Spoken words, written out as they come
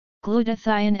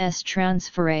Glutathione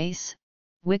transferase,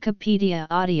 Wikipedia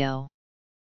audio.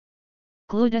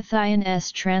 Glutathione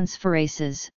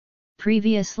transferases,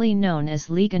 previously known as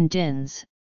ligandins,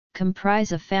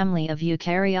 comprise a family of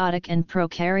eukaryotic and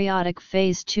prokaryotic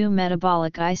phase II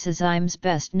metabolic isozymes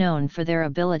best known for their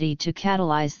ability to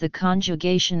catalyze the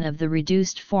conjugation of the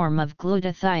reduced form of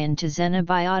glutathione to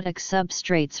xenobiotic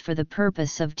substrates for the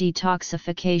purpose of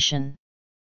detoxification.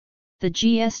 The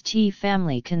GST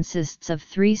family consists of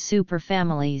three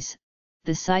superfamilies: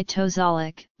 the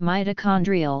cytosolic,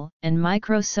 mitochondrial, and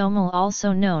microsomal,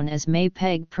 also known as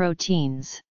MAPEG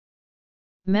proteins.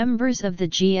 Members of the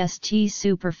GST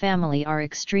superfamily are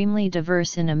extremely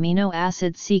diverse in amino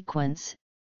acid sequence,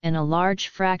 and a large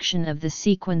fraction of the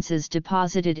sequences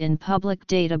deposited in public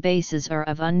databases are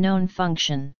of unknown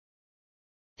function.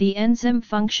 The Enzyme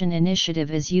Function Initiative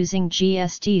is using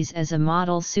GSTs as a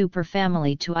model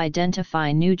superfamily to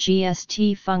identify new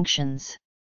GST functions.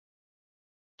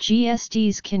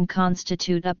 GSTs can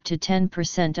constitute up to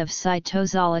 10% of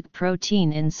cytosolic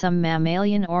protein in some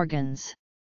mammalian organs.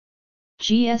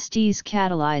 GSTs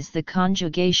catalyze the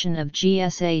conjugation of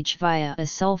GSH via a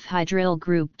sulfhydryl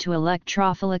group to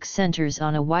electrophilic centers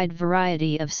on a wide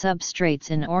variety of substrates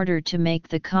in order to make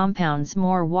the compounds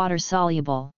more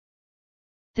water-soluble.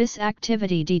 This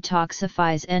activity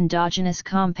detoxifies endogenous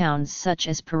compounds such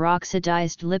as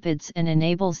peroxidized lipids and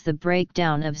enables the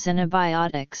breakdown of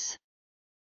xenobiotics.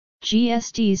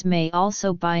 GSTs may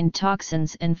also bind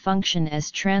toxins and function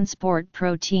as transport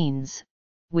proteins,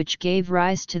 which gave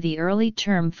rise to the early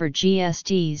term for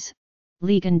GSTs,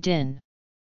 ligandin.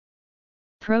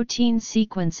 Protein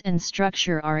sequence and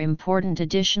structure are important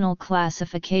additional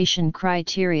classification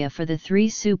criteria for the three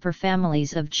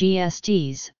superfamilies of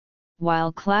GSTs.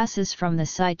 While classes from the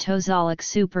cytosolic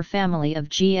superfamily of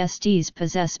GSTs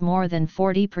possess more than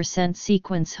 40%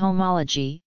 sequence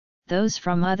homology, those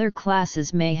from other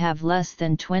classes may have less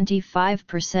than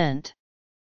 25%.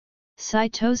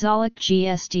 Cytosolic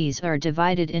GSTs are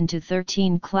divided into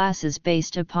 13 classes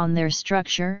based upon their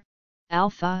structure: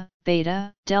 alpha,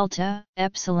 beta, delta,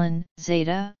 epsilon,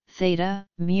 zeta, theta,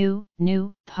 mu,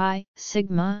 nu, pi,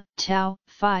 sigma, tau,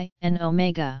 phi, and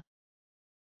omega.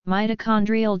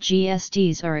 Mitochondrial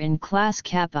GSTs are in class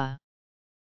kappa.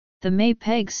 The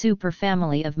MAPEG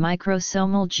superfamily of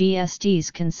microsomal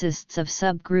GSTs consists of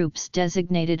subgroups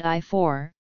designated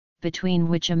I4, between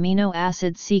which amino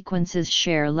acid sequences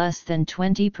share less than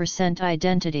 20%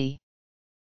 identity.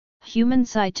 Human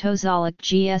cytosolic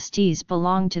GSTs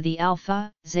belong to the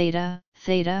alpha, zeta,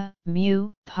 theta,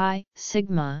 mu, pi,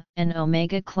 sigma, and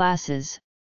omega classes,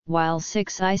 while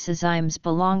 6 isozymes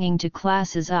belonging to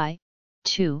classes I,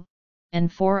 2,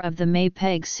 and 4 of the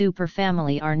MAPEG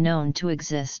superfamily are known to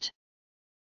exist.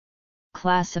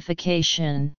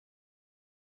 Classification.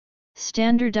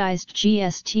 Standardized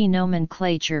GST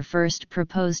nomenclature, first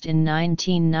proposed in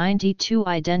 1992,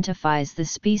 identifies the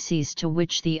species to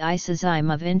which the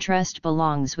isozyme of interest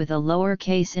belongs with a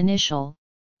lowercase initial,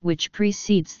 which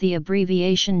precedes the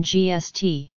abbreviation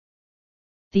GST.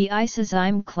 The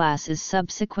isozyme class is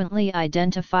subsequently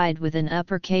identified with an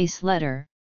uppercase letter,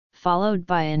 followed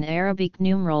by an Arabic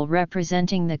numeral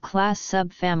representing the class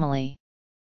subfamily.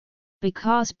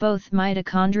 Because both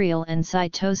mitochondrial and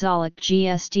cytosolic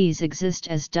GSTs exist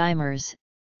as dimers,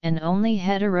 and only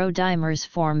heterodimers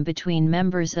form between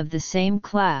members of the same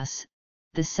class,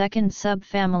 the second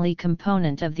subfamily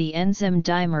component of the enzyme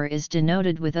dimer is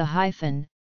denoted with a hyphen,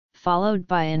 followed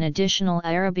by an additional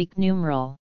Arabic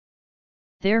numeral.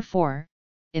 Therefore,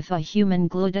 if a human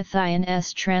glutathione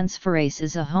transferase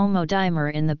is a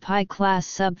homodimer in the pi class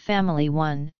subfamily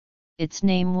 1, its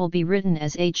name will be written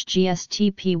as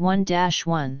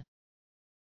HGSTP1-1.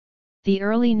 The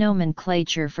early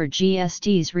nomenclature for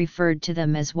GSTs referred to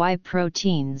them as Y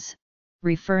proteins,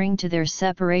 referring to their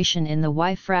separation in the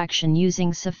Y fraction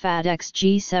using Cephadex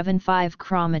G75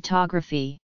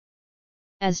 chromatography.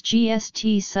 As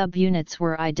GST subunits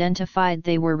were identified,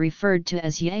 they were referred to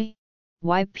as Y,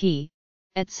 YP,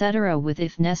 etc., with,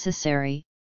 if necessary,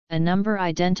 a number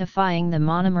identifying the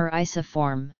monomer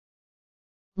isoform.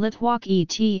 Litwak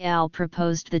et al.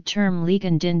 Proposed the term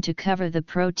ligandin to cover the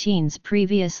proteins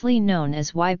previously known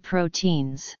as Y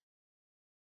proteins.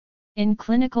 In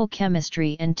clinical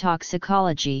chemistry and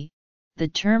toxicology, the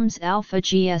terms alpha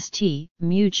GST,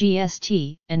 mu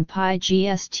GST, and pi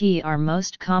GST are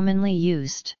most commonly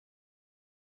used.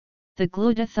 The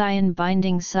glutathione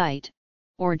binding site,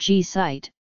 or G site,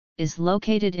 is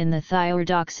located in the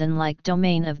thioredoxin-like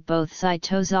domain of both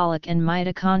cytosolic and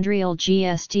mitochondrial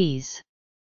GSTs.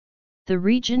 The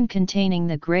region containing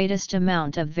the greatest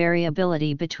amount of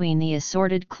variability between the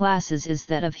assorted classes is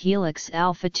that of helix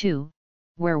alpha 2,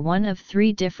 where one of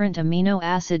 3 different amino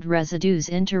acid residues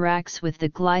interacts with the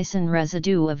glycine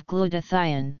residue of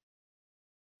glutathione.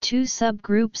 2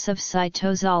 subgroups of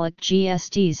cytosolic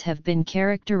GSDs have been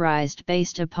characterized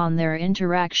based upon their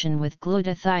interaction with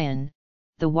glutathione,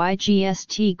 the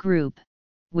YGST group,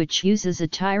 which uses a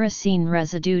tyrosine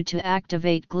residue to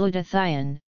activate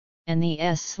glutathione, and the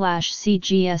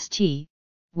S/C-GST,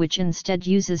 which instead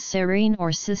uses serine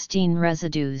or cysteine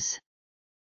residues.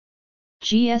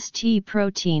 GST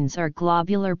proteins are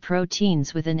globular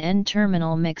proteins with an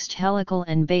N-terminal mixed helical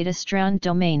and beta-strand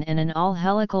domain and an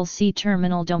all-helical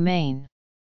C-terminal domain.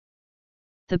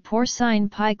 The porcine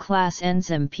pi-class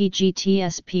enzyme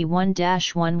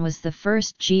PGTSP1-1 was the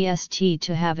first GST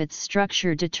to have its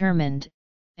structure determined,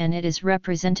 and it is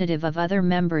representative of other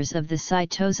members of the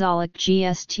cytosolic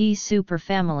GST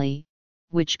superfamily,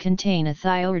 which contain a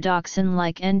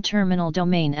thioredoxin-like N-terminal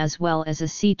domain as well as a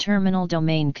C-terminal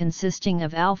domain consisting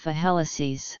of alpha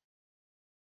helices.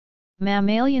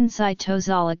 Mammalian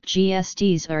cytosolic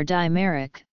GSDs are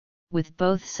dimeric, with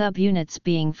both subunits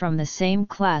being from the same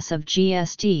class of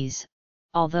GSDs,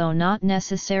 although not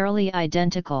necessarily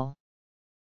identical.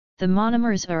 The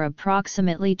monomers are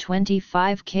approximately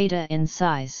 25 kDa in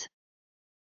size.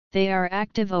 They are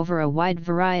active over a wide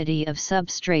variety of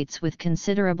substrates with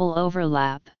considerable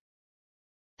overlap.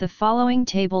 The following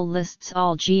table lists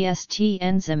all GST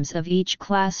enzymes of each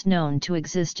class known to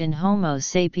exist in Homo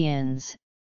sapiens,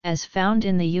 as found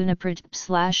in the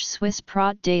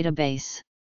UniProt/SwissProt database.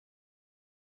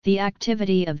 The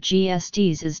activity of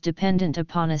GSDs is dependent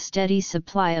upon a steady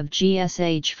supply of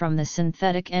GSH from the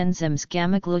synthetic enzymes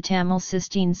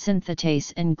gamma-glutamyl-cysteine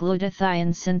synthetase and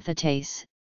glutathione synthetase,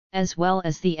 as well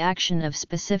as the action of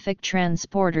specific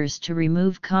transporters to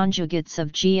remove conjugates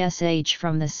of GSH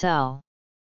from the cell.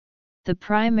 The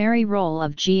primary role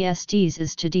of GSDs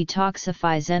is to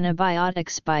detoxify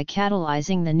xenobiotics by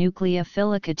catalyzing the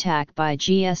nucleophilic attack by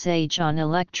GSH on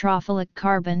electrophilic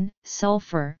carbon,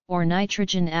 sulfur, or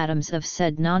nitrogen atoms of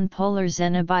said nonpolar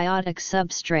xenobiotic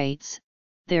substrates,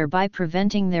 thereby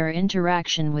preventing their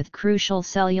interaction with crucial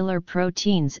cellular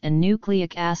proteins and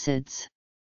nucleic acids.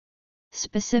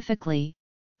 Specifically,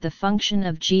 the function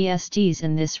of GSDs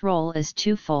in this role is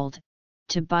twofold: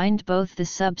 to bind both the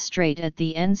substrate at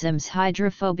the enzyme's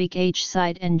hydrophobic H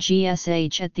site and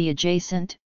GSH at the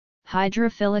adjacent,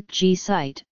 hydrophilic G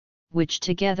site, which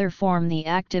together form the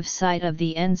active site of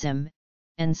the enzyme,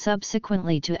 and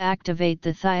subsequently to activate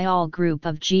the thiol group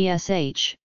of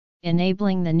GSH,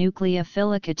 enabling the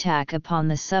nucleophilic attack upon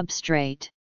the substrate.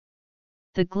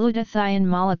 The glutathione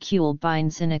molecule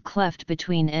binds in a cleft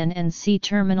between N and C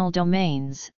terminal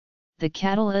domains. The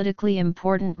catalytically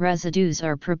important residues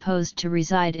are proposed to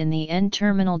reside in the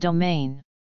N-terminal domain.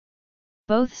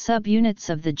 Both subunits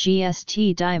of the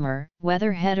GST dimer,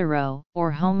 whether hetero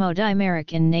or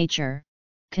homodimeric in nature,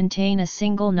 contain a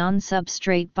single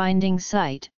non-substrate binding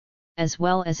site, as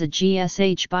well as a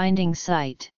GSH binding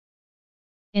site.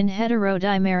 In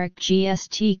heterodimeric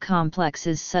GST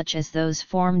complexes such as those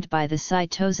formed by the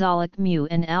cytosolic mu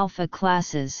and alpha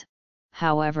classes,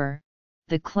 however,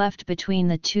 the cleft between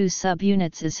the two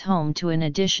subunits is home to an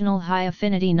additional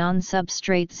high-affinity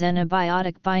non-substrate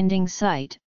xenobiotic binding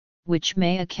site, which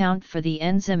may account for the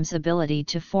enzyme's ability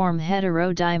to form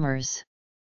heterodimers.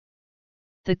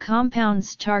 The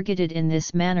compounds targeted in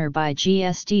this manner by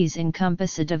GSDs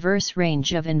encompass a diverse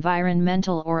range of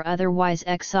environmental or otherwise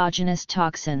exogenous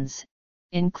toxins,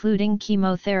 including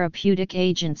chemotherapeutic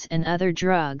agents and other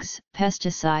drugs,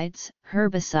 pesticides,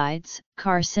 herbicides,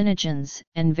 carcinogens,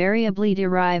 and variably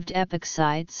derived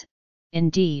epoxides.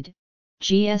 Indeed,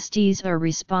 GSDs are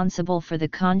responsible for the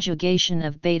conjugation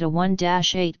of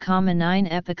beta-1-8,9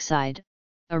 epoxide,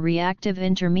 a reactive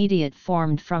intermediate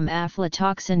formed from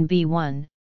aflatoxin B1,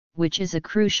 which is a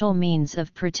crucial means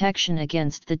of protection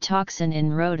against the toxin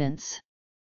in rodents.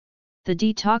 The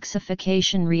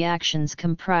detoxification reactions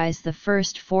comprise the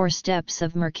first 4 steps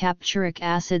of mercapturic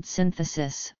acid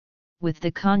synthesis, with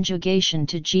the conjugation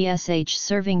to GSH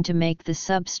serving to make the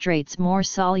substrates more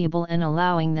soluble and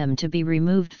allowing them to be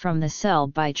removed from the cell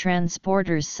by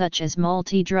transporters such as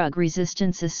multi-drug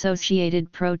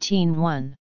resistance-associated protein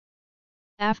 1.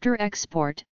 After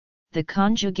export, the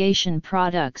conjugation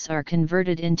products are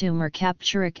converted into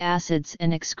mercapturic acids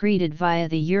and excreted via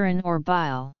the urine or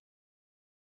bile.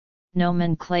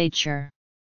 Nomenclature.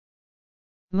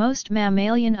 Most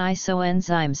mammalian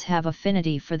isoenzymes have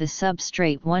affinity for the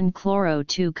substrate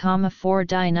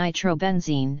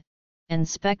 1-chloro-2,4-dinitrobenzene, and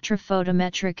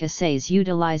spectrophotometric assays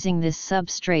utilizing this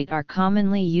substrate are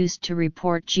commonly used to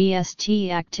report GST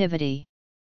activity.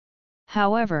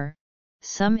 However,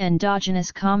 some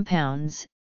endogenous compounds,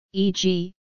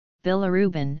 e.g.,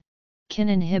 bilirubin, can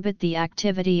inhibit the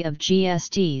activity of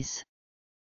GSTs.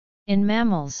 In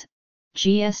mammals,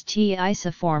 GST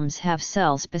isoforms have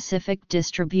cell-specific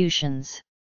distributions.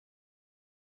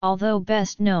 Although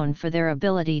best known for their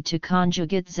ability to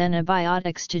conjugate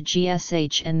xenobiotics to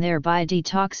GSH and thereby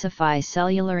detoxify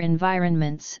cellular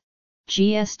environments,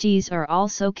 GSTs are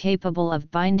also capable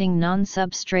of binding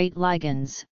non-substrate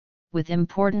ligands, with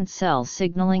important cell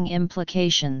signaling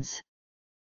implications.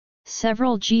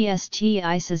 Several GST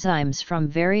isozymes from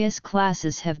various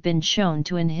classes have been shown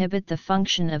to inhibit the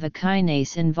function of a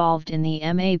kinase involved in the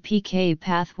MAPK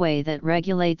pathway that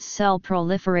regulates cell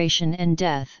proliferation and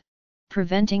death,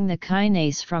 preventing the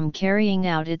kinase from carrying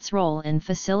out its role in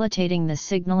facilitating the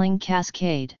signaling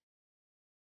cascade.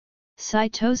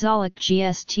 Cytosolic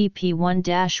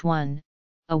GSTP1-1,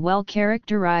 a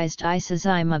well-characterized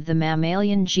isozyme of the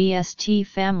mammalian GST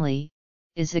family,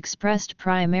 is expressed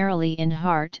primarily in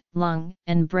heart, lung,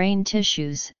 and brain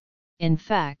tissues. In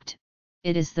fact,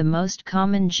 it is the most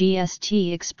common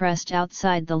GST expressed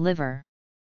outside the liver.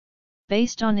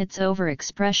 Based on its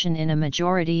overexpression in a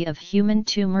majority of human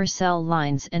tumor cell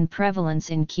lines and prevalence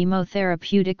in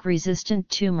chemotherapeutic-resistant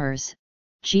tumors,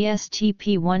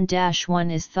 GSTP1-1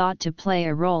 is thought to play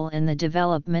a role in the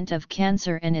development of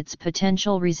cancer and its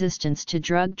potential resistance to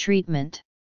drug treatment.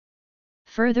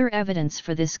 Further evidence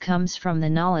for this comes from the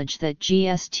knowledge that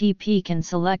GSTP can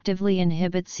selectively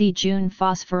inhibit C-Jun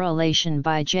phosphorylation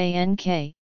by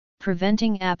JNK,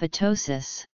 preventing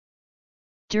apoptosis.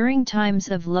 During times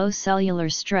of low cellular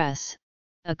stress,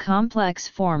 a complex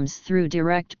forms through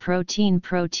direct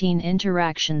protein-protein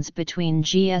interactions between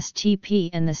GSTP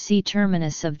and the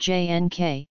C-terminus of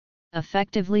JNK,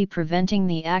 effectively preventing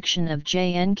the action of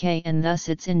JNK and thus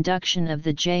its induction of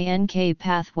the JNK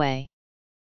pathway.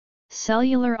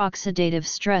 Cellular oxidative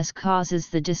stress causes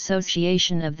the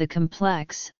dissociation of the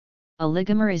complex,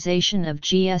 oligomerization of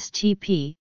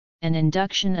GSTP, and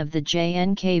induction of the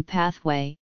JNK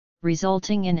pathway,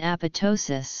 resulting in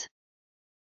apoptosis.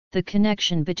 The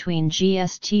connection between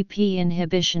GSTP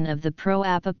inhibition of the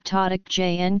pro-apoptotic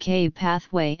JNK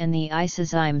pathway and the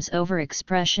isozyme's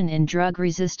overexpression in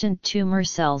drug-resistant tumor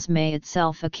cells may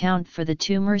itself account for the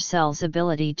tumor cell's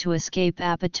ability to escape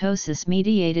apoptosis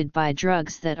mediated by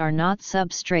drugs that are not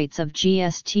substrates of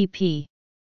GSTP.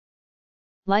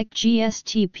 Like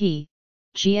GSTP,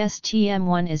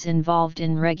 GSTM1 is involved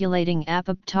in regulating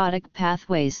apoptotic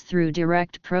pathways through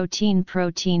direct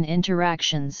protein-protein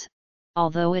interactions,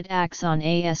 although it acts on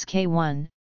ASK1,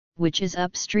 which is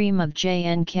upstream of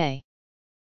JNK.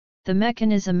 The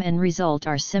mechanism and result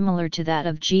are similar to that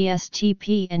of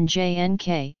GSTP and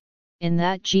JNK, in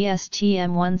that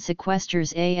GSTM1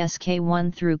 sequesters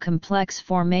ASK1 through complex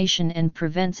formation and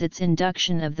prevents its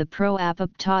induction of the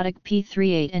pro-apoptotic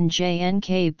P38 and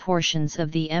JNK portions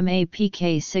of the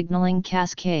MAPK signaling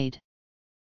cascade.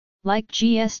 Like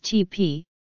GSTP,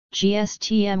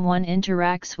 GSTM1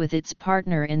 interacts with its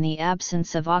partner in the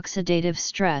absence of oxidative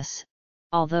stress,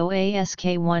 although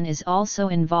ASK1 is also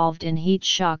involved in heat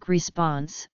shock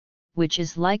response, which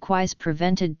is likewise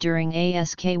prevented during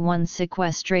ASK1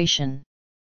 sequestration.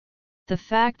 The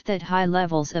fact that high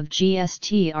levels of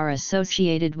GST are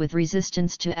associated with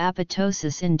resistance to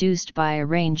apoptosis induced by a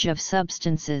range of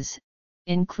substances,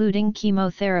 including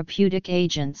chemotherapeutic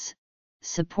agents,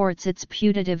 supports its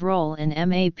putative role in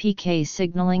MAPK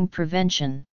signaling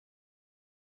prevention.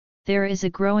 There is a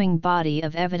growing body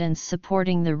of evidence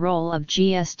supporting the role of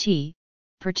GST,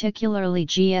 particularly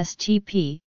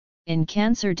GSTP, in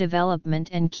cancer development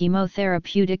and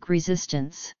chemotherapeutic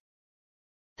resistance.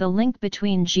 The link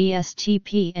between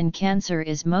GSTP and cancer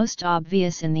is most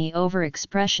obvious in the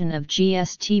overexpression of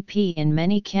GSTP in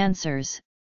many cancers,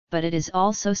 but it is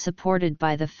also supported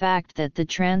by the fact that the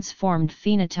transformed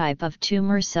phenotype of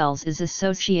tumor cells is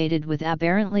associated with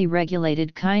aberrantly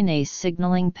regulated kinase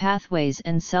signaling pathways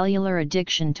and cellular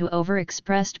addiction to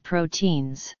overexpressed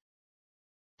proteins.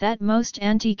 That most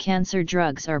anti-cancer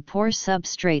drugs are poor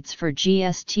substrates for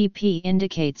GSTP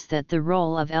indicates that the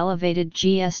role of elevated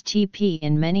GSTP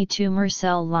in many tumor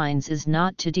cell lines is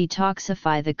not to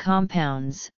detoxify the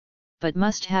compounds, but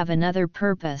must have another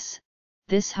purpose.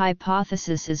 This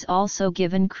hypothesis is also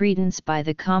given credence by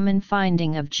the common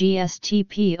finding of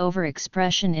GSTP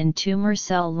overexpression in tumor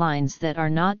cell lines that are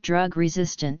not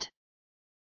drug-resistant.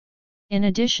 In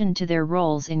addition to their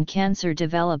roles in cancer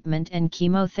development and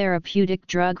chemotherapeutic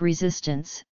drug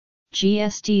resistance,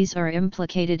 GSTs are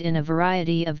implicated in a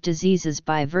variety of diseases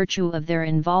by virtue of their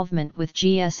involvement with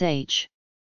GSH.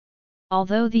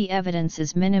 Although the evidence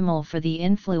is minimal for the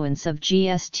influence of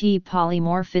GST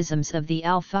polymorphisms of the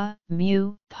alpha,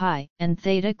 mu, pi, and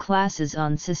theta classes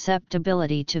on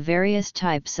susceptibility to various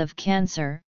types of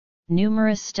cancer,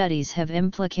 numerous studies have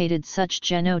implicated such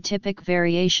genotypic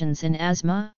variations in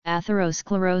asthma,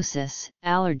 atherosclerosis,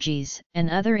 allergies, and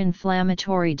other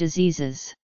inflammatory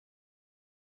diseases.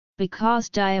 Because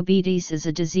diabetes is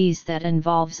a disease that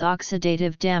involves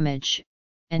oxidative damage,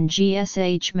 and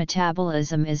GSH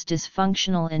metabolism is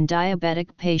dysfunctional in diabetic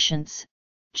patients,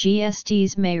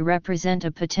 GSTs may represent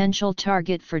a potential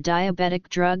target for diabetic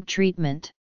drug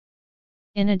treatment.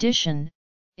 In addition,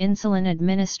 insulin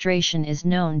administration is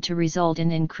known to result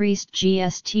in increased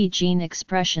GST gene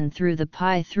expression through the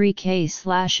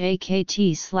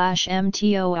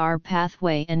PI3K/AKT/mTOR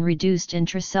pathway and reduced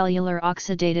intracellular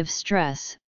oxidative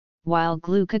stress, while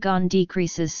glucagon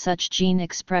decreases such gene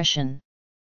expression.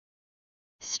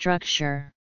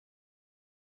 Structure.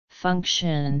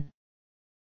 Function.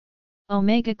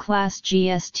 Omega-class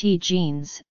GST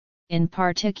genes, in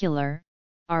particular,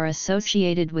 are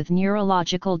associated with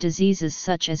neurological diseases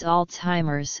such as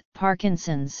Alzheimer's,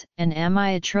 Parkinson's, and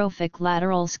amyotrophic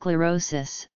lateral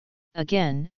sclerosis.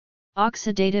 Again,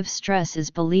 oxidative stress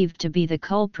is believed to be the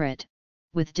culprit,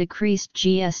 with decreased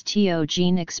GSTO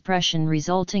gene expression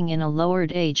resulting in a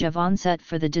lowered age of onset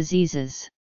for the diseases.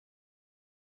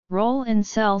 Role in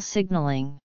cell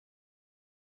signaling.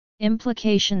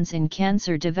 Implications in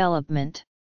cancer development.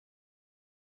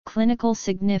 Clinical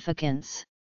significance.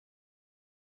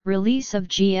 Release of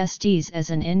GSTs as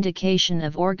an indication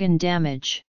of organ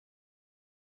damage.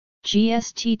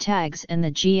 GST tags and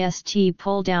the GST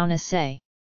pull-down assay.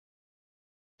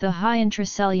 The high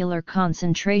intracellular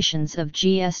concentrations of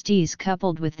GSTs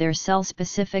coupled with their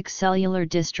cell-specific cellular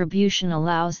distribution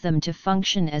allows them to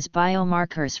function as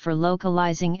biomarkers for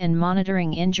localizing and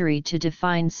monitoring injury to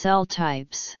defined cell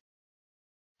types.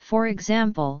 For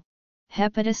example,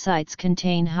 hepatocytes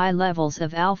contain high levels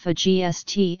of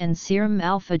alpha-GST, and serum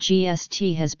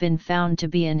alpha-GST has been found to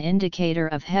be an indicator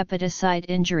of hepatocyte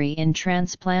injury in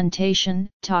transplantation,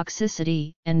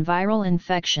 toxicity, and viral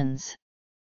infections.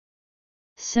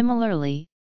 Similarly,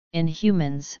 in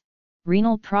humans,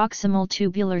 renal proximal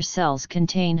tubular cells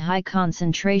contain high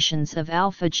concentrations of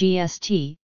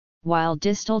alpha-GST, while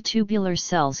distal tubular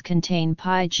cells contain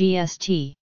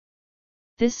pi-GST.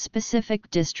 This specific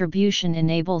distribution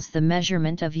enables the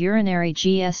measurement of urinary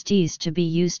GSTs to be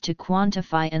used to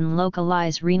quantify and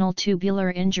localize renal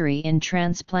tubular injury in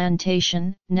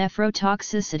transplantation,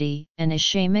 nephrotoxicity, and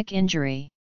ischemic injury.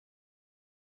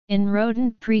 In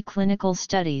rodent preclinical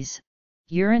studies,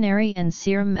 urinary and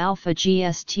serum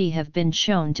alpha-GST have been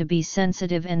shown to be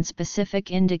sensitive and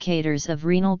specific indicators of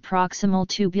renal proximal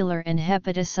tubular and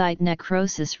hepatocyte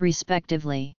necrosis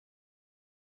respectively.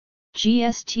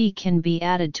 GST can be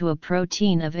added to a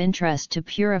protein of interest to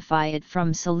purify it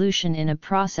from solution in a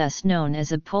process known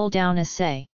as a pull-down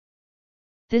assay.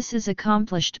 This is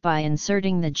accomplished by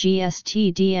inserting the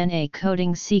GST DNA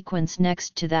coding sequence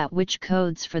next to that which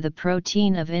codes for the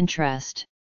protein of interest.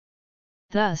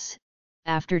 Thus,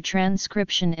 after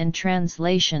transcription and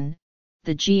translation,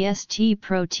 the GST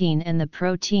protein and the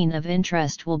protein of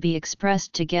interest will be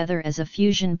expressed together as a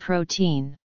fusion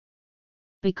protein.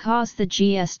 Because the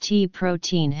GST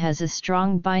protein has a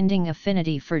strong binding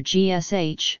affinity for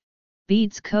GSH,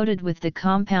 beads coated with the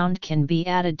compound can be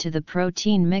added to the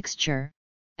protein mixture.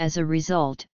 As a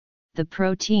result, the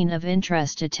protein of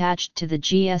interest attached to the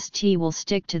GST will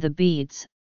stick to the beads,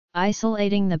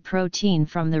 isolating the protein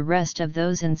from the rest of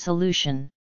those in solution.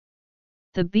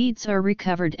 The beads are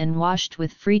recovered and washed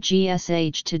with free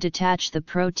GSH to detach the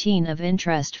protein of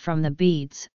interest from the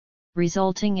beads,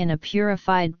 resulting in a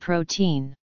purified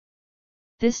protein.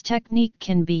 This technique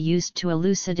can be used to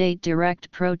elucidate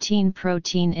direct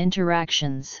protein-protein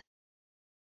interactions.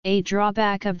 A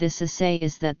drawback of this assay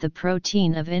is that the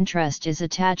protein of interest is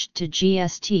attached to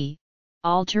GST,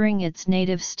 altering its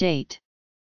native state.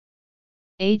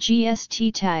 A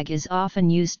GST tag is often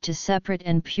used to separate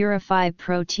and purify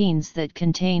proteins that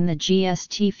contain the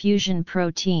GST fusion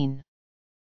protein.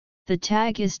 The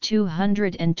tag is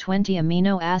 220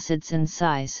 amino acids in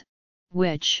size,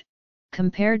 which,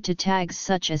 compared to tags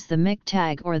such as the MIC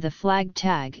tag or the flag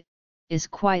tag, is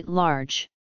quite large.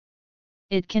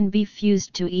 It can be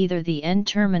fused to either the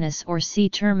N-terminus or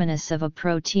C-terminus of a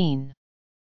protein.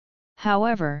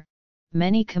 However,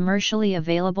 many commercially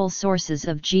available sources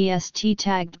of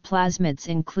GST-tagged plasmids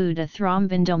include a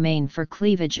thrombin domain for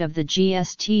cleavage of the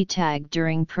GST tag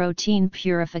during protein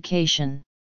purification.